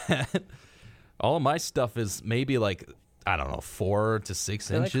had that. All of my stuff is maybe like, I don't know, 4 to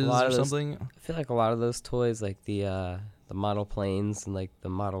 6 inches or something. I feel like a lot of those toys, like the model planes and like the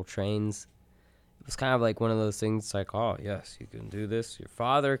model trains, it was kind of like one of those things like, oh, yes, you can do this. Your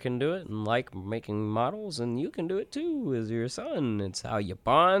father can do it and like making models, and you can do it too as your son. It's how you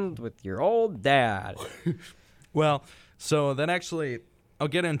bond with your old dad. Well, so then actually, I'll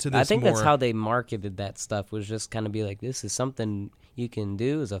get into this more. I think that's how they marketed that stuff, was just kind of be like, this is something you can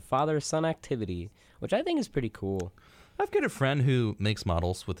do as a father-son activity, which I think is pretty cool. I've got a friend who makes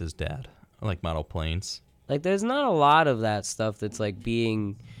models with his dad, like model planes. Like, there's not a lot of that stuff that's like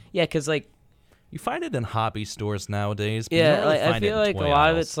being, yeah, because like, you find it in hobby stores nowadays. But yeah, you don't really like, find I feel it in like toy a lot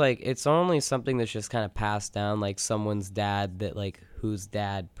aisles. of it's like, it's only something that's just kind of passed down, like someone's dad that like, whose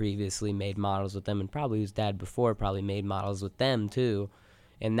dad previously made models with them, and probably whose dad before probably made models with them too.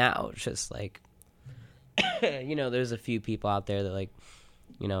 And now it's just like, you know, there's a few people out there that like,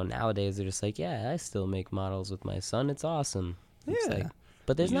 you know, nowadays they're just like, yeah, I still make models with my son. It's awesome. It's Yeah. like,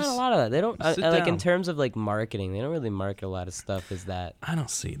 but there's not a lot of that. They don't like down. in terms of like marketing. They don't really market a lot of stuff as that. I don't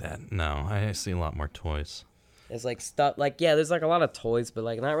see that. No, I see a lot more toys. It's like stuff like, yeah, there's like a lot of toys, but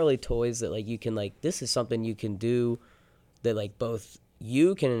like not really toys that like you can like, this is something you can do that like both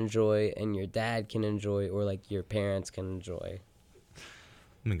you can enjoy and your dad can enjoy, or like your parents can enjoy.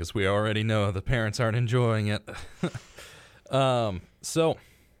 Because we already know the parents aren't enjoying it.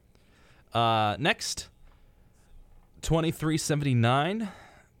 Next, 2379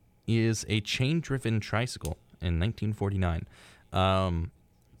 is a chain-driven tricycle in 1949.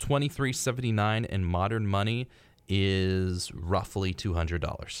 2379 in modern money is roughly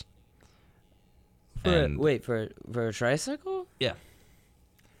 $200. For a tricycle? Yeah.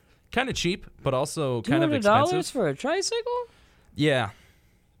 Kind of cheap, but also kind of expensive. $200 for a tricycle? Yeah.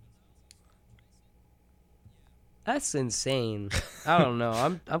 That's insane. I don't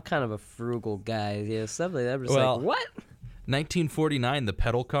know. I'm kind of a frugal guy. Yeah, stuff like that. I'm just like, what? 1949, the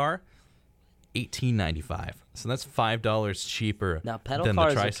pedal car, $18.95. So that's $5 cheaper Now, pedal than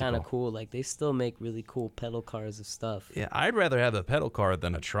cars the are tricycle. kind of cool. Like, they still make really cool pedal cars of stuff. Yeah, I'd rather have a pedal car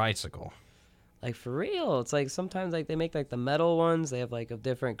than a tricycle. Like, for real. It's like sometimes like they make like the metal ones. They have like of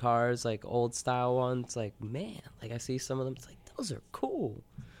different cars, like old style ones. Like, man, like I see some of them. It's like, those are cool.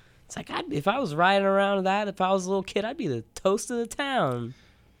 It's like, if I was riding around that, if I was a little kid, I'd be the toast of the town.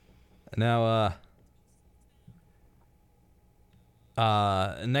 Now,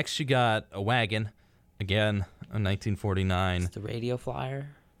 next you got a wagon. Again, a 1949. It's the radio flyer.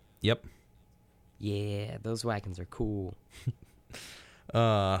 Yep. Yeah, those wagons are cool.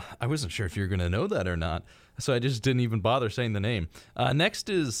 I wasn't sure if you were going to know that or not, so I just didn't even bother saying the name. Next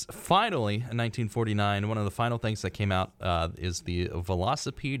is finally, in 1949, one of the final things that came out is the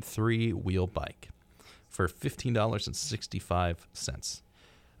Velocipede 3-wheel bike for $15.65.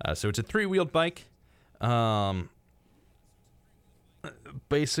 So it's a 3-wheeled bike.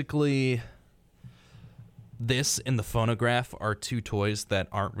 Basically, this and the phonograph are two toys that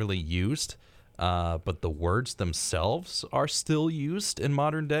aren't really used. But the words themselves are still used in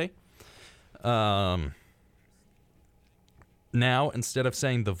modern day. Now, instead of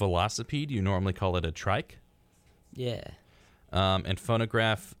saying the velocipede, you normally call it a trike. Yeah. And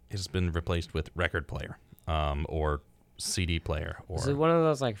phonograph has been replaced with record player or CD player. Is it one of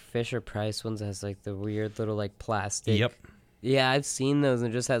those like Fisher Price ones that has like the weird little like plastic? Yep. Yeah, I've seen those,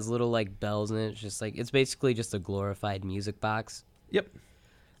 and it just has little like bells in it. It's just like, it's basically just a glorified music box. Yep.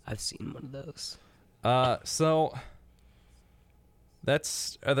 I've seen one of those. So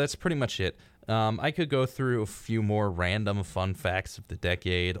that's pretty much it. I could go through a few more random fun facts of the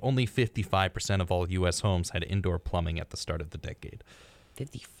decade. Only 55% of all U.S. homes had indoor plumbing at the start of the decade.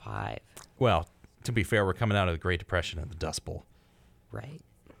 55. Well, to be fair, we're coming out of the Great Depression and the Dust Bowl. Right.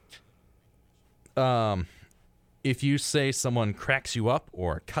 If you say someone cracks you up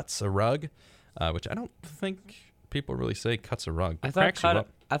or cuts a rug, which I don't think people really say cuts a rug, but cracks you up.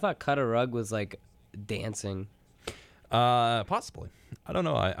 I thought cut a rug was like dancing. Possibly. I don't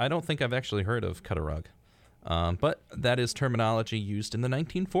know. I don't think I've actually heard of cut a rug. But that is terminology used in the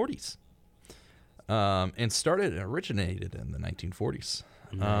 1940s. And originated in the 1940s.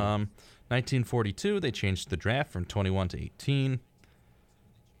 1942, they changed the draft from 21 to 18.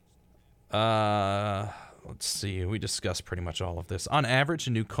 Let's see. We discussed pretty much all of this. On average,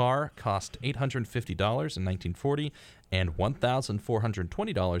 a new car cost $850 in 1940 and $1,420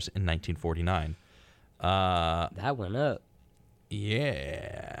 in 1949. That went up.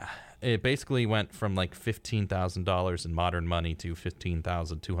 Yeah. It basically went from like $15,000 in modern money to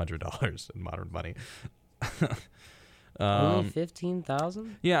 $15,200 in modern money. Only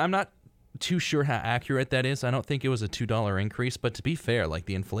 15,000? Yeah, I'm not too sure how accurate that is. I don't think it was a $2 increase, but to be fair, like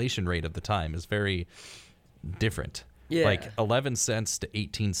the inflation rate of the time is very different. Yeah. Like 11 cents to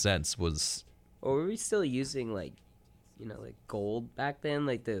 18 cents was... Or were we still using like, like gold back then?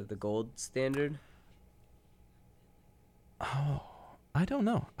 Like the gold standard? Oh, I don't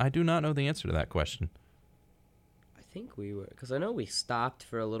know. I do not know the answer to that question. I think we were, because I know we stopped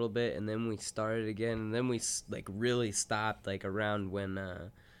for a little bit and then we started again, and then we like really stopped like around when I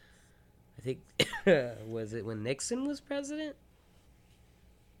think was it when Nixon was president?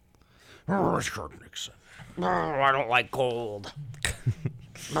 Richard Nixon. I don't like gold.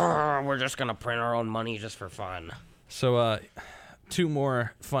 We're just gonna print our own money just for fun. So, two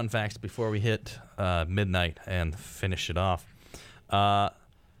more fun facts before we hit midnight and finish it off.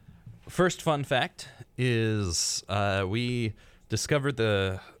 First fun fact is we discovered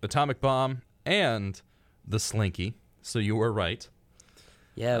the atomic bomb and the Slinky. So you were right.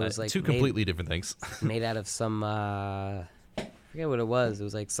 Yeah, it was like two completely different things. Made out of some I forget what it was. It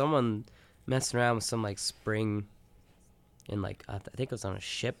was like someone messing around with some like spring in like I think it was on a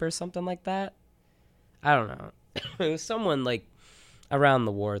ship or something like that. I don't know. It was someone like around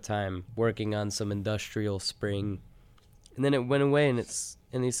the wartime working on some industrial spring, and then it went away,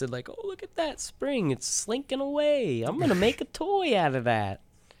 and he said like, "Oh, look at that spring! It's slinking away. I'm gonna make a toy out of that.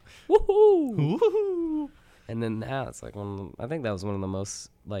 Woohoo!" Woohoo! And then now it's like I think that was one of the most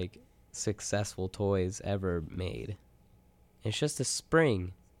like successful toys ever made. It's just a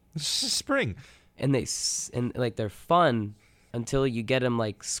spring. It's just a spring, and they're fun until you get them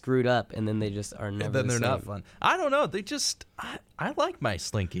like screwed up, and then they just are never. And then the they're same. not fun. I don't know. They just I like my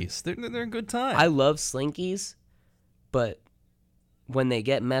Slinkies. They're a good time. I love Slinkies, but when they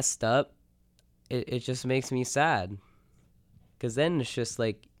get messed up, it just makes me sad. Because then it's just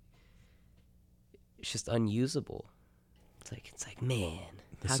unusable. It's like man,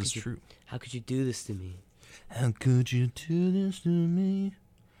 this is true. How could you do this to me? How could you do this to me?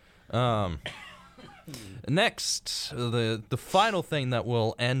 Next, the final thing that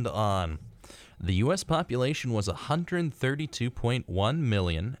we'll end on. The U.S. population was 132.1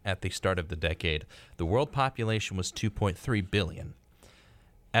 million at the start of the decade. The world population was 2.3 billion.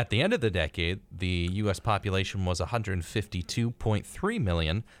 At the end of the decade, the U.S. population was 152.3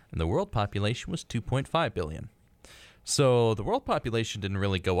 million, and the world population was 2.5 billion. So the world population didn't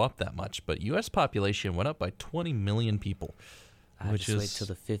really go up that much, but U.S. population went up by 20 million people. Wait till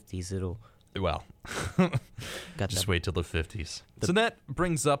the 50s. It'll... Well, just wait till the 50s. So that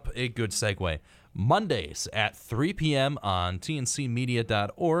brings up a good segue. Mondays at 3 p.m. on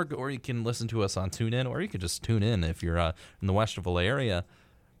tncmedia.org, or you can listen to us on TuneIn, or you can just tune in if you're in the Westerville area.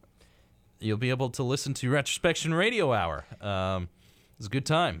 You'll be able to listen to Retrospection Radio Hour. It's a good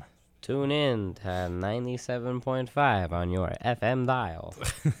time. Tune in to 97.5 on your FM dial.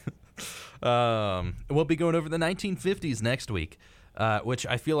 We'll be going over the 1950s next week. Which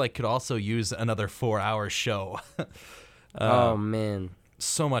I feel like could also use another 4-hour show. Oh, man.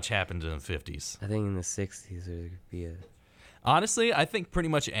 So much happened in the 50s. I think in the 60s there could be a... Honestly, I think pretty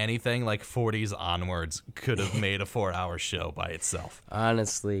much anything like 40s onwards could have made a 4-hour show by itself.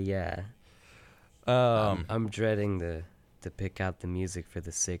 Honestly, yeah. I'm dreading to pick out the music for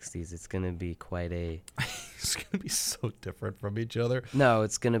the 60s. It's going to be quite a... It's going to be so different from each other. No,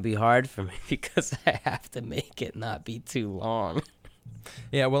 it's going to be hard for me because I have to make it not be too long.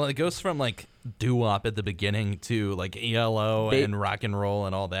 Yeah, well, it goes from, like, doo-wop at the beginning to, like, ELO and rock and roll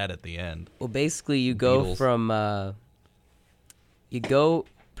and all that at the end. Well, basically, you go Beatles. from, you go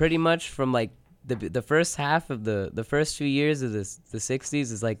pretty much from, like, the first half of the first few years of the 60s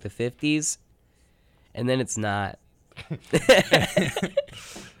is, like, the 50s, and then it's not.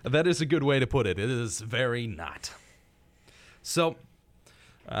 That is a good way to put it. It is very not. So...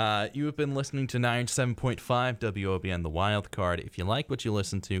 you have been listening to 97.5 WOBN, The Wild Card. If you like what you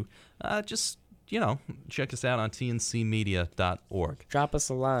listen to, just, check us out on tncmedia.org. Drop us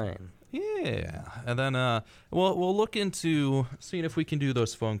a line. Yeah. And then we'll look into seeing if we can do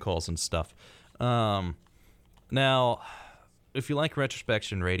those phone calls and stuff. Now, if you like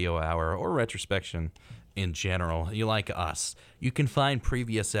Retrospection Radio Hour or Retrospection in general, you like us, you can find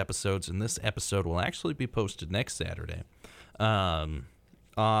previous episodes, and this episode will actually be posted next Saturday.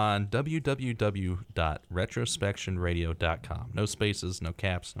 On www.retrospectionradio.com. No spaces, no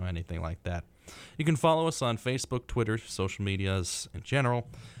caps, no anything like that. You can follow us on Facebook, Twitter, social medias in general.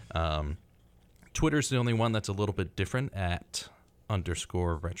 Twitter's the only one that's a little bit different at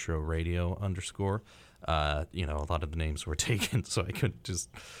 _retro_radio_. A lot of the names were taken, so I couldn't just...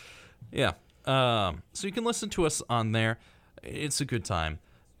 Yeah. So you can listen to us on there. It's a good time.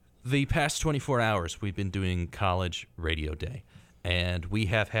 The past 24 hours, we've been doing College Radio Day. And we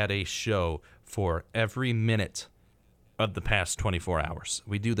have had a show for every minute of the past 24 hours.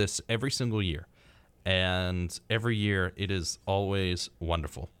 We do this every single year. And every year, it is always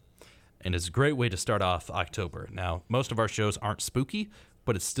wonderful. And it's a great way to start off October. Now, most of our shows aren't spooky,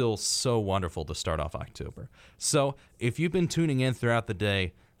 but it's still so wonderful to start off October. So, if you've been tuning in throughout the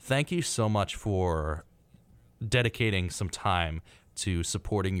day, thank you so much for dedicating some time to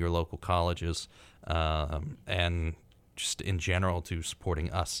supporting your local colleges and just in general to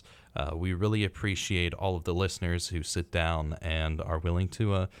supporting us. We really appreciate all of the listeners who sit down and are willing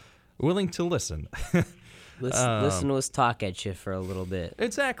to listen. Listen to us talk at you for a little bit.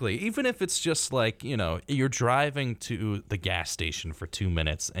 Exactly. Even if it's just like, you're driving to the gas station for 2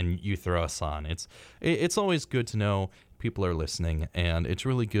 minutes and you throw us on. It's always good to know people are listening, and it's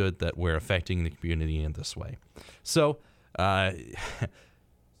really good that we're affecting the community in this way. So,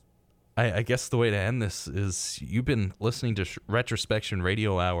 I guess the way to end this is you've been listening to Retrospection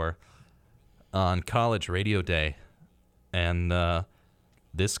Radio Hour on College Radio Day, and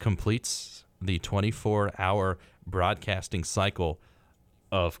this completes the 24-hour broadcasting cycle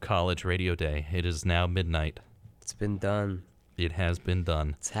of College Radio Day. It is now midnight. It's been done. It has been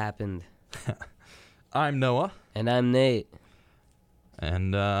done. It's happened. I'm Noah. And I'm Nate.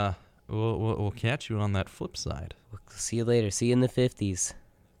 And we'll catch you on that flip side. We'll see you later. See you in the 50s.